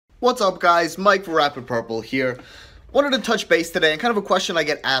What's up, guys? Mike for Rapid Purple here. Wanted to touch base today on kind of a question I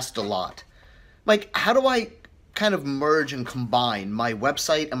get asked a lot. Mike, how do I kind of merge and combine my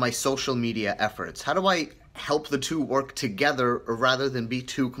website and my social media efforts? How do I help the two work together rather than be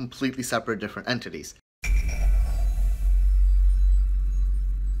two completely separate different entities?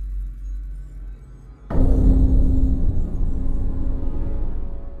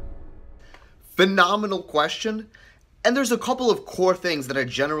 Phenomenal question. And there's a couple of core things that I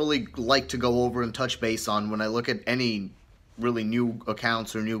generally like to go over and touch base on when I look at any really new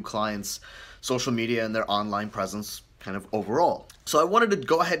accounts or new clients' social media and their online presence kind of overall. So I wanted to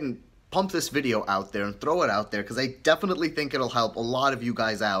go ahead and pump this video out there and throw it out there because I definitely think it'll help a lot of you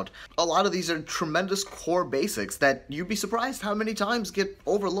guys out. A lot of these are tremendous core basics that you'd be surprised how many times get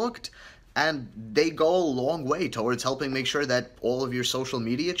overlooked. And they go a long way towards helping make sure that all of your social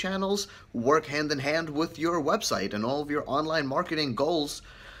media channels work hand in hand with your website, and all of your online marketing goals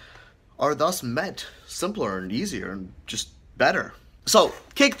are thus met simpler and easier and just better. So,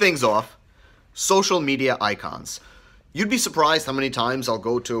 kick things off, social media icons. You'd be surprised how many times I'll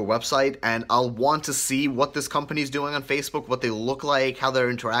go to a website and I'll want to see what this company's doing on Facebook, what they look like, how they're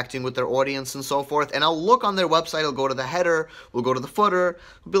interacting with their audience and so forth. And I'll look on their website, I'll go to the header, we'll go to the footer,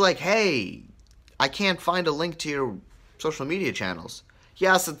 we'll be like, hey, I can't find a link to your social media channels.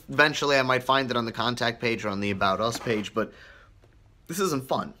 Yes, eventually I might find it on the contact page or on the About Us page, but this isn't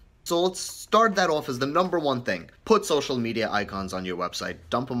fun. So let's start that off as the number one thing. Put social media icons on your website.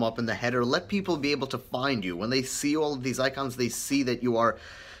 Dump them up in the header. Let people be able to find you. When they see all of these icons, they see that you are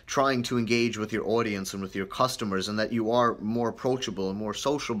trying to engage with your audience and with your customers, and that you are more approachable and more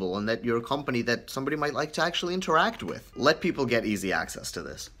sociable, and that you're a company that somebody might like to actually interact with. Let people get easy access to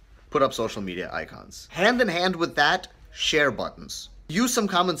this. Put up social media icons. Hand in hand with that, share buttons. Use some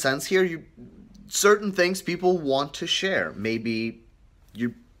common sense here. Certain things people want to share. Maybe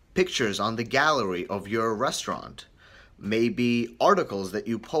your pictures on the gallery of your restaurant, maybe articles that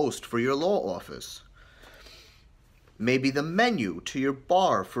you post for your law office, maybe the menu to your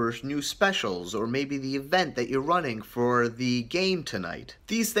bar for new specials, or maybe the event that you're running for the game tonight.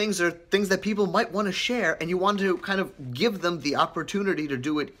 These things are things that people might want to share, and you want to kind of give them the opportunity to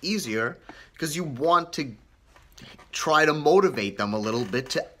do it easier because you want to try to motivate them a little bit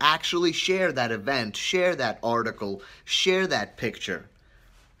to actually share that event, share that article, share that picture.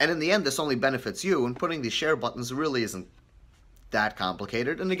 And in the end, this only benefits you, and putting these share buttons really isn't that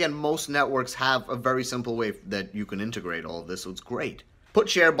complicated. And again, most networks have a very simple way that you can integrate all of this, so it's great. Put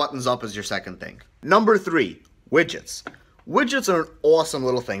share buttons up as your second thing. Number 3, widgets. Widgets are an awesome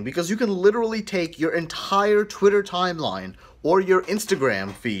little thing because you can literally take your entire Twitter timeline or your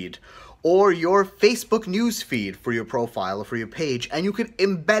Instagram feed or your Facebook news feed for your profile or for your page, and you could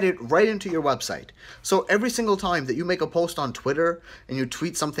embed it right into your website. So every single time that you make a post on Twitter and you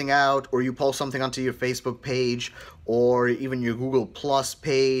tweet something out, or you post something onto your Facebook page, or even your Google Plus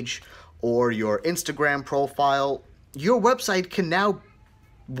page, or your Instagram profile, your website can now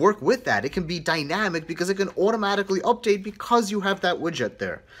work with that. It can be dynamic because it can automatically update because you have that widget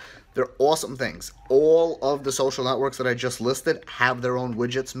there. They're awesome things. All of the social networks that I just listed have their own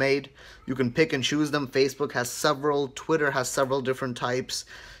widgets made. You can pick and choose them. Facebook has several. Twitter has several different types.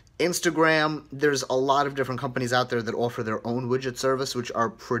 Instagram, there's a lot of different companies out there that offer their own widget service, which are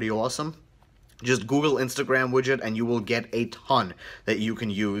pretty awesome. Just Google Instagram widget and you will get a ton that you can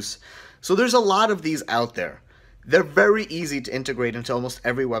use. So there's a lot of these out there. They're very easy to integrate into almost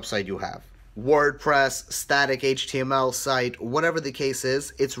every website you have. WordPress, static HTML site, whatever the case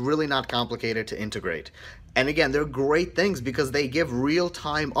is, it's really not complicated to integrate. And again, they're great things because they give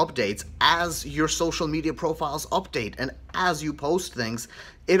real-time updates as your social media profiles update, and as you post things,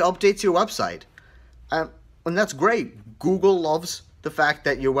 it updates your website. And that's great. Google loves the fact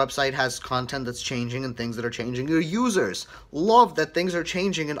that your website has content that's changing and things that are changing. Your users love that things are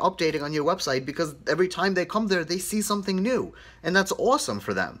changing and updating on your website because every time they come there, they see something new. And that's awesome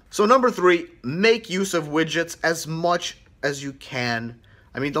for them. So number 3, make use of widgets as much as you can.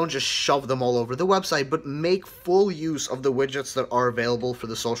 I mean, don't just shove them all over the website, but make full use of the widgets that are available for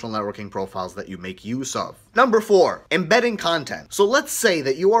the social networking profiles that you make use of. Number 4, embedding content. So let's say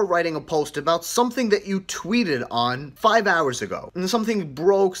that you are writing a post about something that you tweeted on 5 hours ago, and something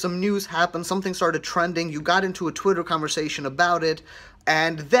broke, some news happened, something started trending, you got into a Twitter conversation about it,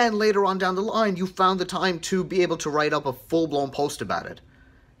 and then later on down the line, you found the time to be able to write up a full-blown post about it.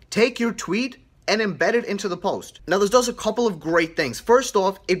 Take your tweet and embed it into the post. Now, this does a couple of great things. First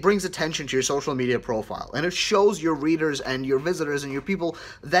off, it brings attention to your social media profile, and it shows your readers and your visitors and your people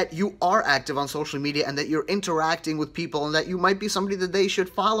that you are active on social media and that you're interacting with people and that you might be somebody that they should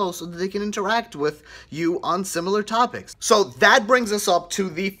follow so that they can interact with you on similar topics. So that brings us up to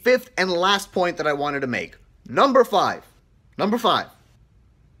the fifth and last point that I wanted to make. Number five.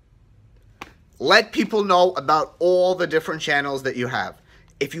 Let people know about all the different channels that you have.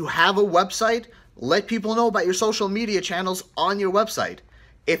 If you have a website, let people know about your social media channels on your website.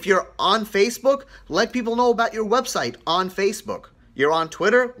 If you're on Facebook, let people know about your website on Facebook. You're on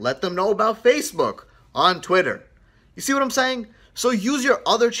Twitter, let them know about Facebook on Twitter. You see what I'm saying? So use your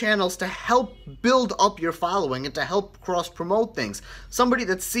other channels to help build up your following and to help cross-promote things. Somebody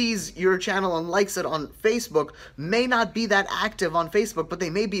that sees your channel and likes it on Facebook may not be that active on Facebook, but they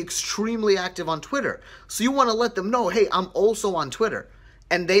may be extremely active on Twitter. So you want to let them know, hey, I'm also on Twitter.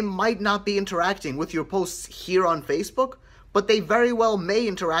 And they might not be interacting with your posts here on Facebook, but they very well may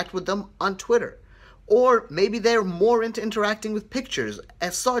interact with them on Twitter. Or maybe they're more into interacting with pictures.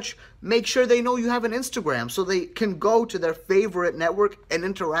 As such, make sure they know you have an Instagram so they can go to their favorite network and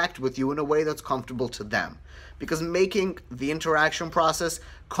interact with you in a way that's comfortable to them. Because making the interaction process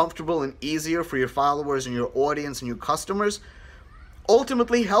comfortable and easier for your followers and your audience and your customers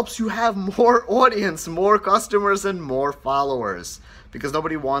ultimately helps you have more audience, more customers, and more followers. Because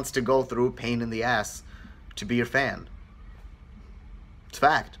nobody wants to go through a pain in the ass to be your fan. It's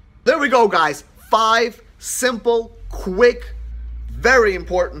fact. There we go, guys. 5 simple, quick, very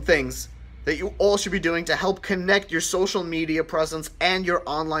important things that you all should be doing to help connect your social media presence and your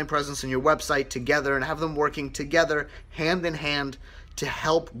online presence and your website together and have them working together, hand in hand, to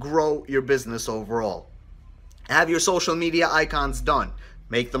help grow your business overall. Have your social media icons done.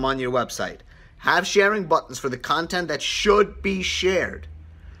 Make them on your website. Have sharing buttons for the content that should be shared.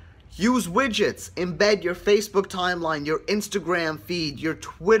 Use widgets. Embed your Facebook timeline, your Instagram feed, your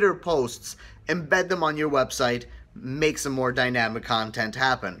Twitter posts. Embed them on your website. Make some more dynamic content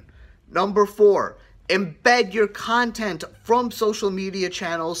happen. Number 4, embed your content from social media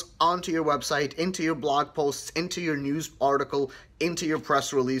channels onto your website, into your blog posts, into your news article, into your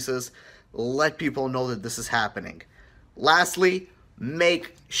press releases. Let people know that this is happening. Lastly,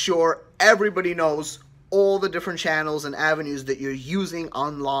 make sure everybody knows all the different channels and avenues that you're using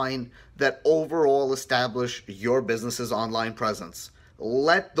online that overall establish your business's online presence.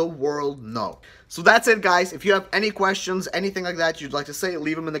 Let the world know. So that's it, guys. If you have any questions, anything like that you'd like to say,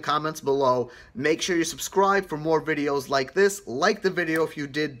 leave them in the comments below. Make sure you subscribe for more videos like this. Like the video if you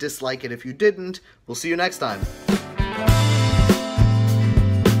did, dislike it if you didn't. We'll see you next time.